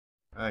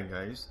Hi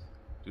guys,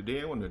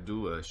 today I want to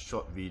do a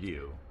short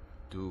video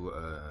to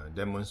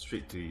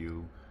demonstrate to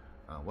you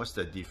what's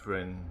the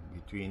difference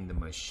between the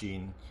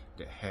machine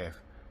that have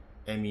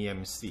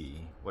MEMC,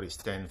 what it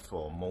stands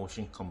for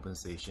motion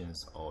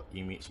compensations or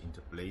image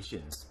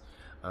interpolations,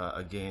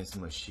 against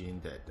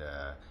machine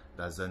that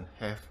doesn't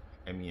have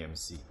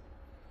MEMC.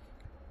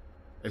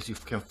 As you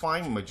can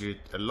find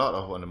a lot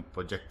of on the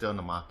projector on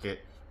the market,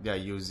 they are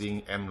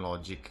using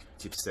Amlogic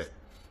chipset.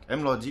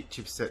 Amlogic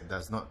chipset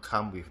does not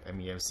come with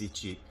MEMC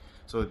chip,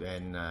 so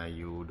then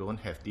you don't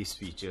have this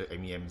feature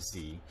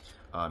MEMC,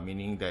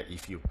 meaning that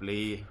if you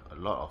play a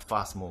lot of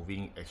fast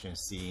moving action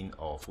scene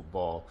or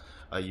football,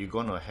 you're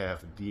gonna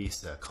have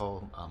this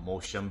called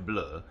motion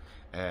blur.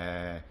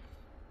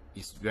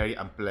 It's very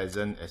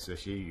unpleasant,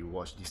 especially you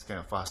watch this kind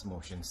of fast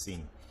motion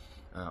scene.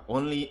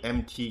 Only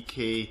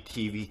MTK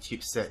TV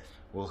chipset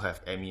will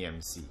have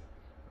MEMC.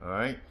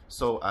 Alright,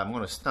 so I'm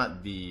going to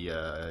start the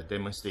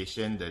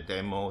demonstration, the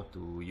demo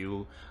to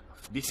you.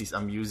 This is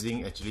I'm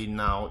using actually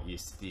now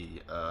is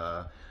the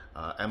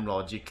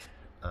Amlogic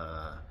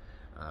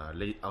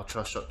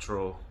ultra short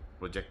throw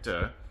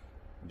projector.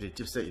 The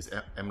chipset is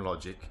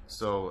Amlogic.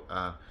 So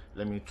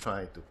let me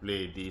try to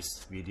play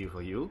this video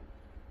for you,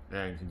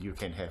 and you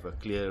can have a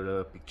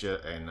clearer picture.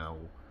 And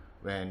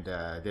when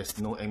there's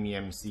no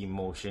MEMC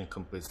motion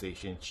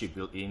compensation chip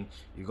built in,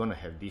 you're gonna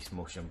have this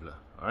motion blur.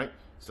 Alright,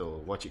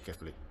 so watch it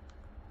carefully.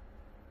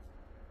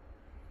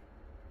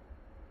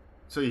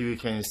 So you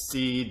can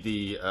see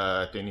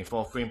the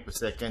 24 frames per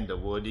second, the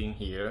wording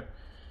here.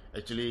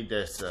 Actually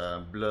there's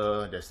a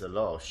blur, there's a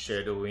lot of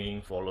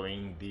shadowing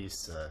following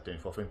this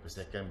 24 frames per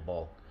second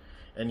ball.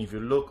 And if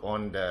you look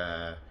on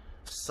the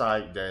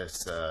side,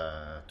 there's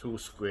two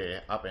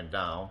square up and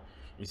down.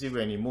 You see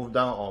when you move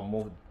down or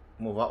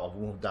move up or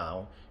move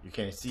down, you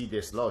can see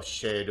there's a lot of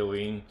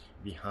shadowing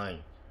behind.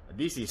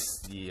 This is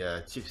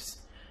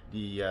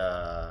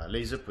the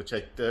laser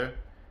projector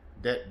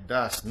that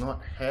does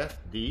not have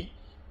the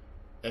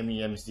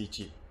MEMC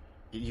chip.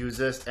 It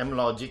uses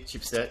Amlogic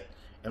chipset.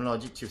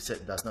 Amlogic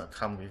chipset does not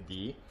come with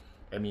the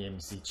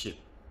MEMC chip,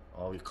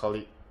 or we call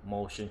it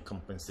motion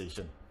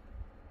compensation.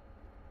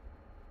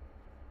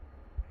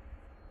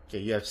 Okay,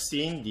 you have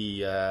seen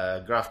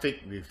the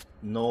graphic with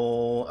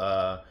no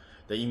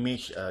the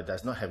image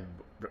does not have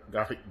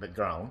graphic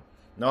background.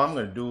 Now I'm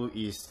going to do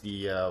is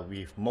the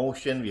with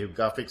motion with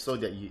graphics, so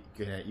that you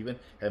can even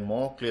have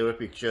more clearer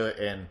picture.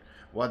 And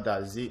what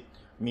does it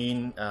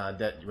mean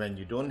that when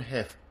you don't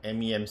have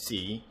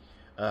MEMC,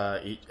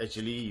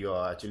 you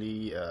are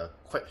actually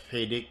quite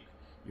headache.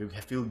 You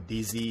feel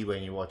dizzy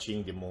when you're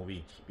watching the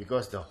movie,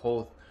 because the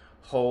whole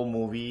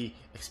movie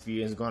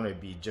experience gonna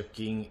be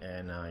jerking,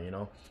 and you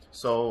know.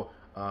 So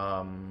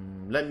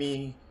let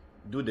me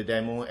do the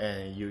demo,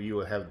 and you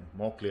will have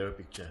more clearer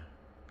picture.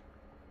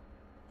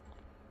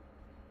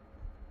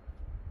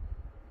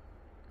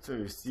 So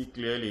you see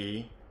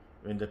clearly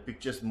when the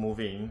picture's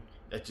moving,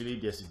 actually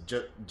there's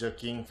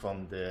jerking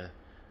from the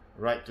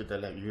right to the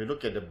left. If you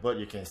look at the bird,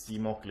 you can see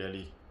more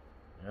clearly,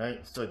 right?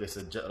 So there's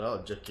a lot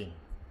of jerking.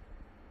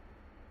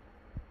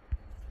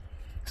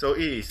 So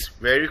it is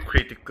very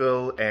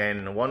critical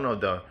and one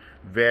of the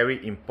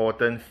very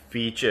important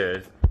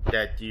features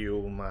that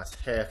you must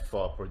have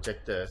for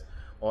projectors,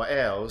 or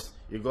else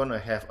you're gonna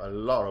have a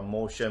lot of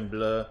motion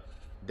blur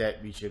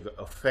which will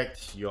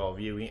affect your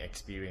viewing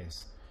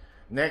experience.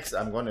 Next,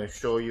 I'm going to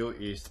show you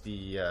is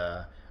the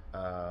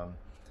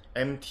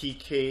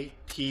MTK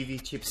TV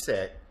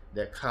chipset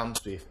that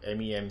comes with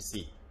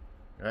MEMC.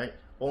 Right?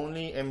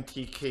 Only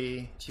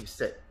MTK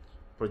chipset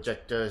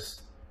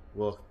projectors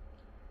will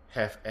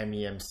have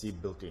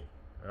MEMC built in.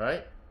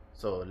 Alright?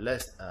 So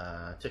let's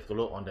take a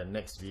look on the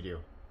next video.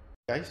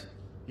 Guys,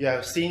 you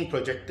have seen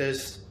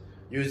projectors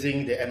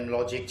using the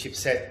Amlogic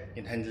chipset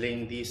in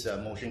handling this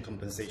motion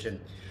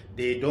compensation.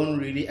 They don't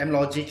really,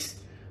 Amlogic's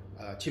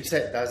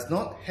chipset does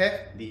not have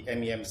the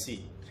MEMC.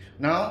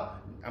 Now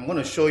I'm going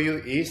to show you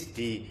is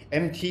the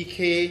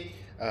MTK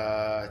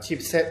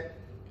chipset,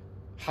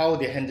 how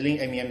they're handling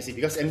MEMC,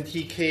 because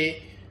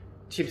MTK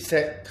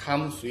chipset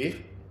comes with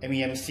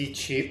MEMC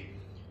chip,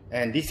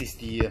 and this is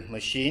the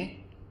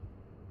machine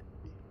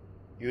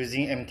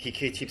using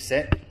MTK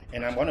chipset.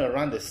 And I'm going to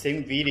run the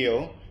same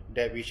video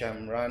that which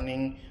I'm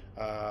running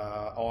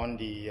on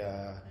the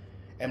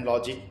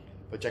Amlogic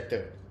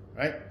projector,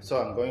 right?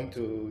 So I'm going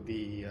to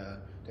the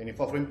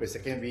 24 frames per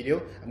second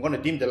video. I'm going to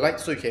dim the light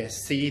so you can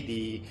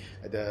see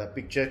the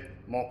picture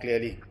more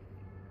clearly.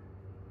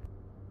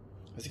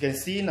 As you can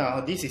see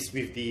now, this is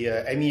with the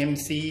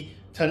MEMC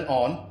turned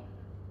on,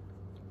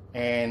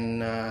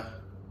 and I'm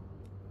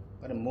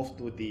going to move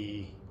to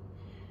the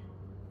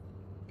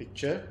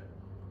picture.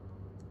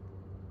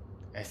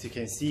 As you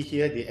can see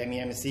here, the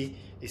MEMC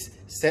is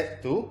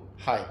set to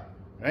high,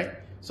 right?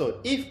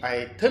 So if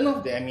I turn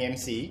off the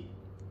MEMC,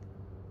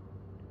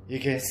 you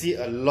can see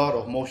a lot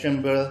of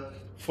motion blur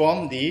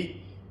from the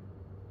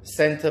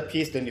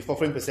centerpiece 24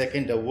 frames per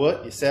second, the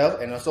word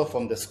itself, and also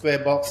from the square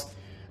box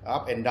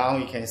up and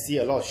down. You can see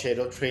a lot of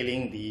shadow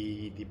trailing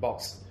the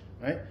box,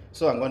 right?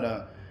 So I'm going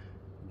to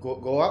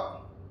go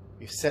up.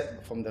 We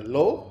set from the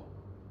low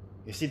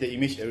You see the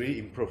image already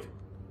improved.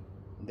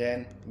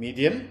 Then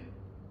medium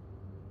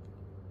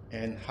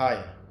and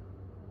high.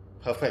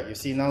 Perfect. You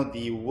see now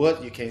the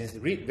word you can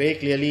read very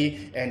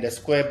clearly, and the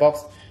square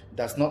box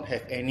does not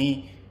have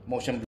any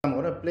motion blur. I'm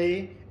going to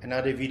play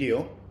another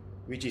video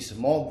which is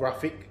more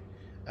graphic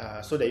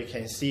so that you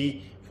can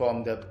see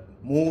from the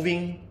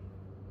moving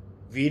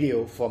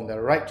video from the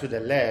right to the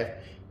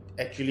left.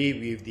 Actually,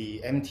 with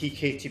the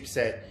MTK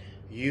chipset,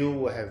 you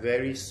will have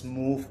very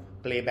smooth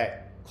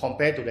playback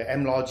compared to the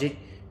Amlogic,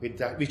 which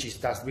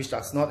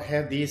does not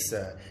have this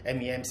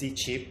MEMC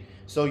chip.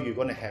 So you're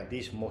going to have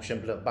this motion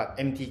blur, but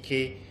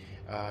MTK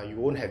you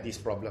won't have this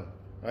problem,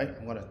 right?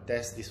 I'm going to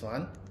test this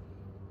one.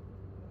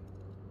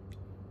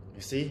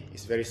 You see,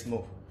 it's very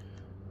smooth.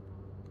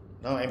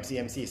 Now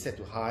MEMC is set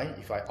to high.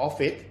 If I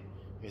off it,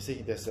 you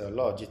see there's a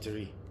lot of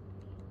jittery.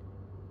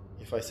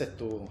 If I set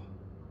to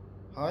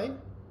high,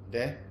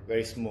 there,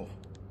 very smooth.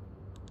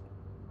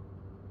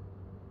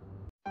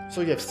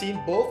 So you have seen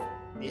both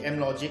the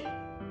Amlogic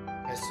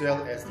as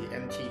well as the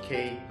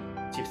MTK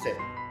chipset.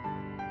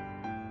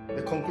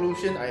 The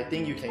conclusion, I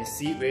think you can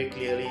see very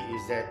clearly,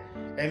 is that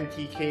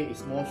MTK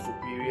is more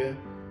superior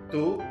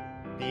to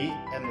the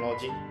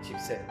Amlogic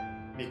chipset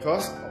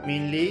because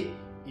mainly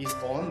is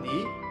on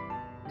the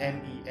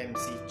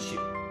MEMC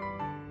chip,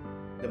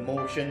 the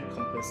motion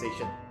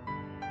compensation.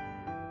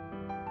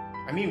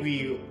 I mean,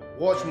 we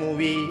watch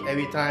movie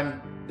every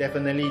time,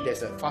 definitely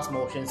there's a fast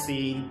motion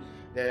scene.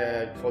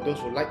 For those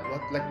who like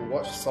to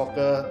watch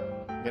soccer,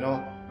 you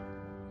know,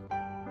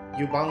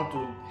 you're bound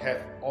to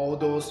have all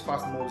those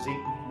fast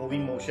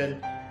moving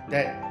motion.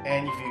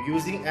 And if you're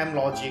using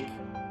Amlogic,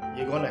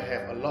 you're gonna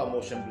have a lot of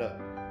motion blur,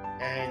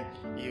 and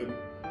you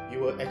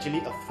will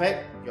actually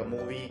affect your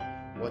movie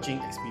watching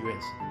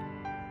experience.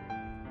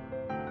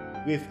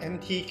 With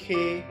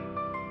MTK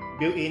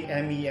built-in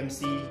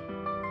MEMC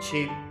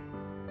chip,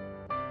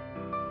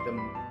 the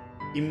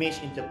image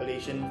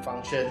interpolation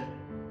function,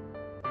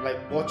 like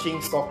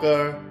watching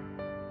soccer,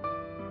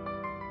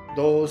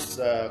 those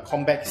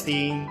combat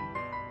scene,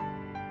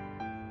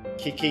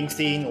 kicking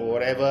scene or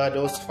whatever,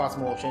 those fast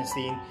motion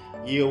scene,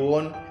 you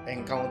won't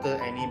encounter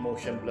any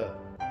motion blur.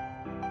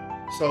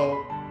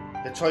 So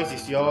the choice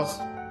is yours,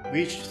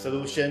 which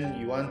solution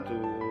you want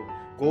to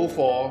go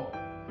for.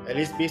 At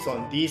least based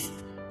on this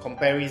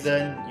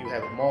comparison, you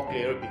have a more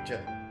clearer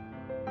picture.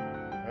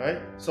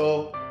 Alright,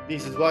 so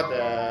this is what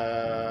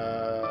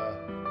the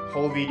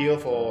whole video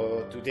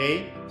for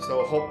today.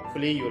 So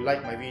hopefully you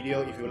like my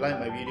video. If you like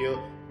my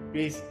video,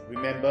 please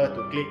remember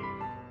to click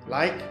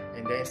like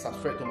and then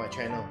subscribe to my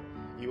channel.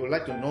 If you would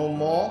like to know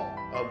more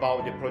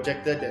about the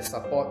projector that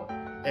support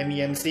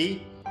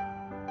MEMC,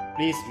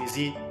 please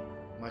visit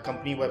my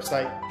company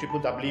website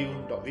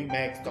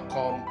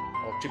www.wigmax.com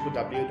or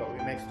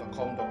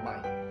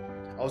www.wigmax.com.my.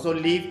 Also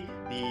leave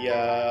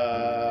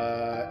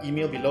the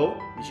email below,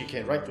 which you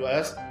can write to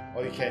us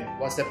or you can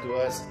WhatsApp to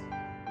us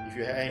if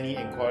you have any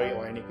inquiry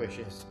or any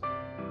questions.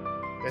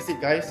 That's it,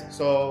 guys.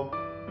 So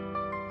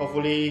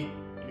hopefully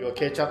you'll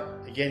catch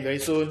up again very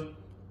soon.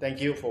 Thank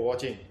you for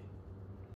watching.